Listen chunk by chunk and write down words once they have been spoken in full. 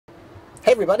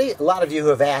Hey everybody, a lot of you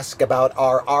have asked about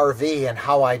our RV and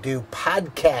how I do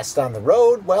podcasts on the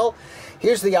road. Well,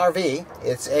 here's the RV.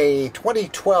 It's a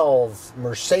 2012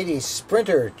 Mercedes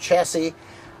Sprinter chassis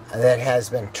that has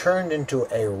been turned into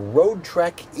a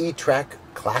Roadtrek E-Trek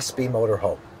Class B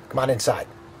motorhome. Come on inside.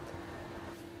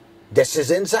 This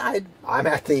is inside. I'm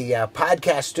at the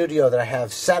podcast studio that I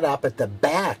have set up at the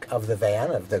back of the van,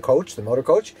 of the coach, the motor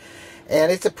coach.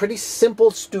 And it's a pretty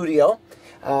simple studio.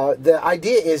 The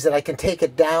idea is that I can take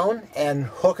it down and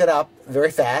hook it up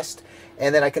very fast,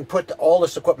 and then I can put all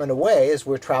this equipment away as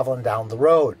we're traveling down the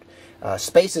road.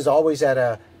 Space is always at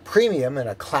a premium in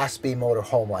a Class B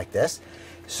motorhome like this.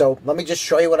 So let me just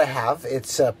show you what I have.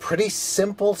 It's a pretty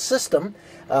simple system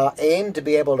aimed to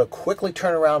be able to quickly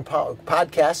turn around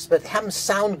podcasts, but have them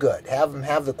sound good, have them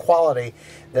have the quality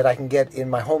that I can get in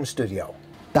my home studio.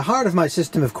 The heart of my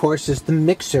system, of course, is the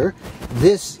mixer.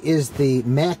 This is the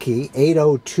Mackie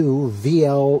 802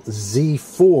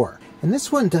 VLZ4. And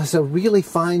this one does a really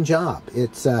fine job.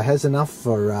 It has enough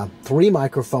for 3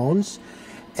 microphones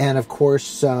and, of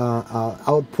course,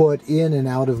 output in and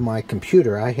out of my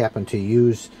computer. I happen to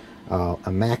use a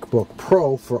MacBook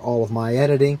Pro for all of my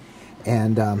editing.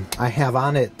 And I have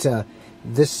on it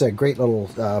this great little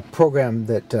program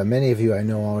that many of you I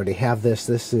know already have this.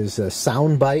 This is a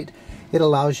Soundbite. It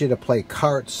allows you to play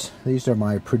carts. These are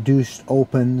my produced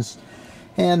opens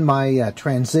and my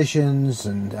transitions,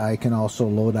 and I can also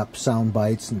load up sound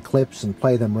bites and clips and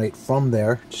play them right from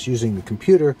there, just using the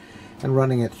computer and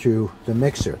running it through the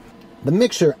mixer. The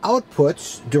mixer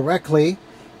outputs directly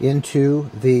into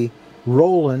the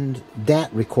Roland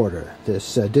DAT recorder.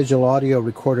 This digital audio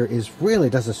recorder really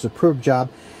does a superb job.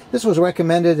 This was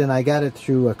recommended, and I got it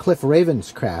through Cliff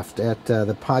Ravenscraft at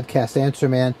the Podcast Answer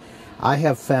Man. I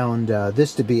have found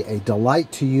this to be a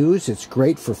delight to use. It's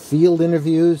great for field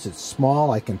interviews. It's small.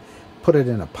 I can put it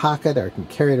in a pocket, or I can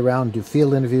carry it around and do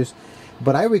field interviews.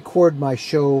 But I record my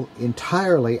show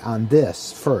entirely on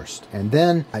this first, and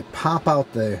then I pop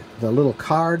out the little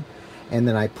card, and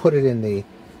then I put it in the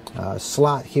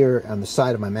slot here on the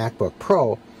side of my MacBook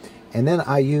Pro. And then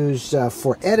I use,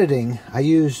 for editing, I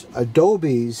use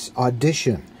Adobe's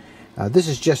Audition. This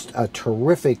is just a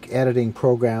terrific editing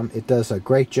program. It does a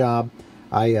great job.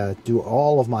 I do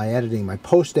all of my editing, my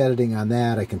post-editing on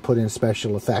that. I can put in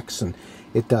special effects, and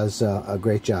it does a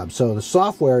great job. So the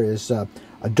software is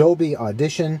Adobe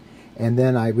Audition, and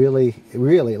then I really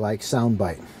like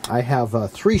Soundbite. I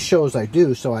have 3 shows I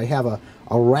do, so I have a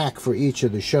rack for each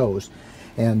of the shows.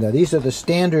 And these are the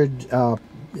standard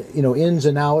ins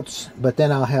and outs, but then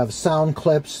I'll have sound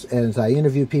clips as I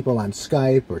interview people on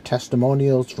Skype or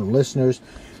testimonials from listeners,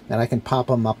 and I can pop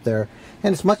them up there.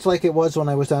 And it's much like it was when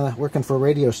I was working for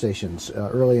radio stations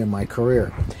early in my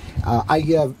career.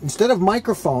 Instead of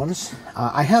microphones,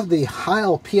 I have the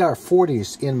Heil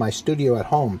PR40s in my studio at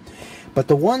home, but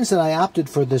the ones that I opted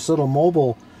for this little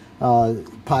mobile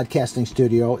podcasting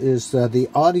studio is the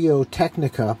Audio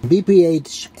Technica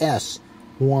BPHS-1.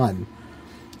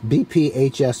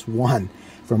 BPHS-1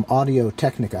 from Audio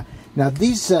Technica. Now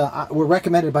these were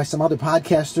recommended by some other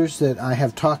podcasters that I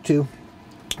have talked to.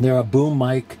 They're a boom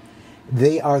mic.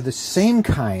 They are the same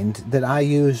kind that I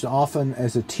used often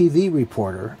as a TV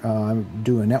reporter. I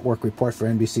do a network report for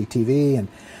NBC TV, and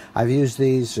I've used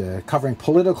these covering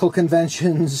political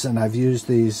conventions, and I've used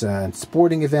these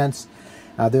sporting events.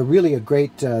 They're really a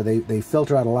great, they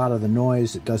filter out a lot of the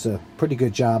noise. It does a pretty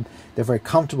good job. They're very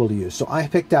comfortable to use. So I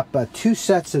picked up 2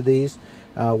 sets of these.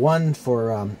 One for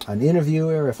an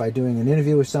interviewer. If I'm doing an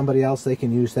interview with somebody else, they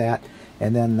can use that.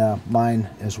 And then mine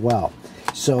as well.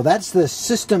 So that's the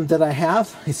system that I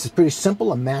have. It's pretty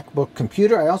simple, a MacBook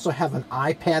computer. I also have an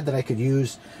iPad that I could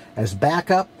use as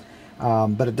backup.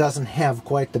 But it doesn't have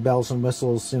quite the bells and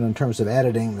whistles, in terms of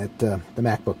editing that the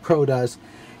MacBook Pro does.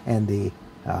 And the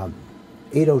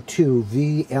 802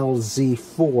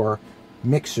 VLZ4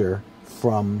 mixer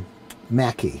from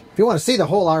Mackie. If you want to see the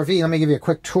whole RV, let me give you a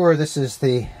quick tour. This is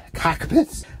the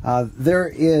cockpit. There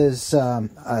is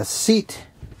a seat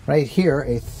right here,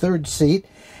 a 3rd seat.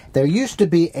 There used to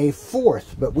be a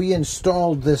 4th, but we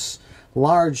installed this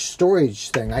large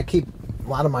storage thing. I keep a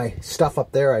lot of my stuff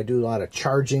up there. I do a lot of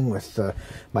charging with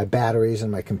my batteries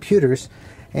and my computers.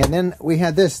 And then we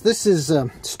had this. This is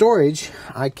storage.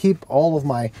 I keep all of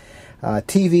my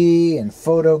TV and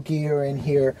photo gear in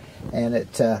here, and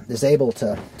it is able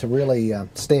to really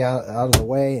stay out of the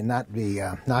way and not be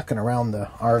knocking around the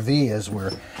RV as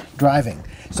we're driving.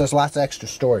 So there's lots of extra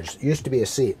storage. It used to be a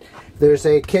seat. There's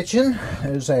a kitchen.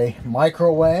 There's a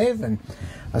microwave and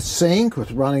a sink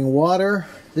with running water.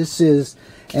 This is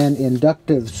an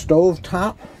inductive stove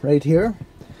top right here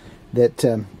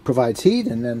that provides heat,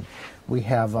 and then We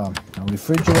have a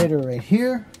refrigerator right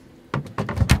here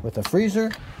with a freezer,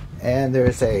 and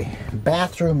there's a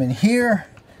bathroom in here.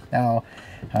 Now,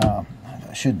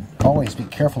 I should always be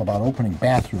careful about opening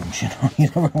bathrooms. You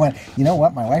know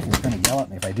what? My wife is going to yell at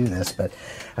me if I do this. But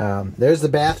there's the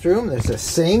bathroom. There's a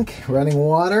sink, running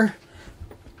water,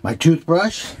 my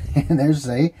toothbrush, and there's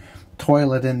a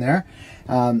toilet in there.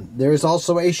 There's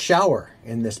also a shower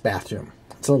in this bathroom.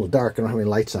 It's a little dark. I don't have any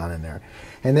lights on in there.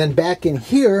 And then back in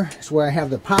here is where I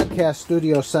have the podcast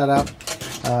studio set up.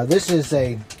 This is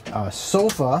a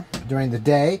sofa during the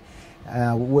day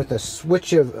with a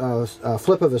switch of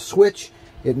flip of a switch.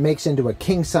 It makes into a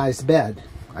king-size bed.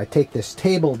 I take this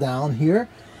table down here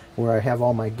where I have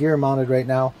all my gear mounted right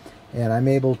now, and I'm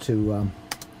able to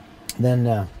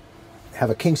then have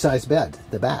a king-size bed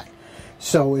at the back.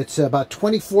 So it's about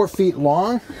 24 feet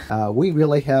long. We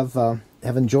really have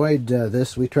enjoyed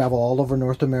this. We travel all over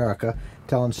North America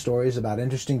telling stories about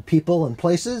interesting people and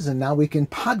places, and now we can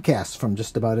podcast from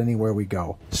just about anywhere we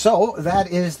go. So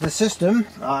that is the system.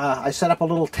 I set up a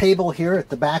little table here at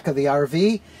the back of the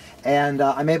RV, and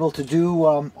I'm able to do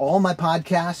all my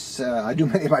podcasts. I do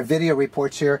many of my video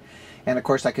reports here, and of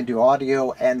course I can do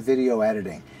audio and video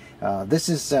editing. This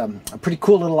is a pretty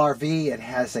cool little RV. It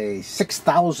has a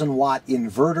 6,000 watt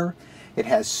inverter. It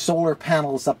has solar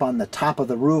panels up on the top of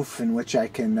the roof in which I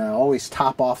can always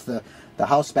top off the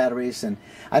house batteries, and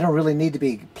I don't really need to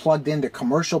be plugged into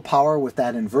commercial power with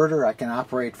that inverter. I can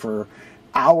operate for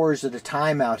hours at a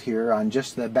time out here on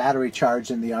just the battery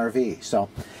charge in the RV. So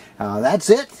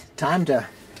that's it. Time to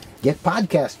get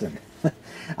podcasting.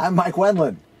 I'm Mike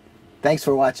Wendland. Thanks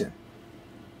for watching.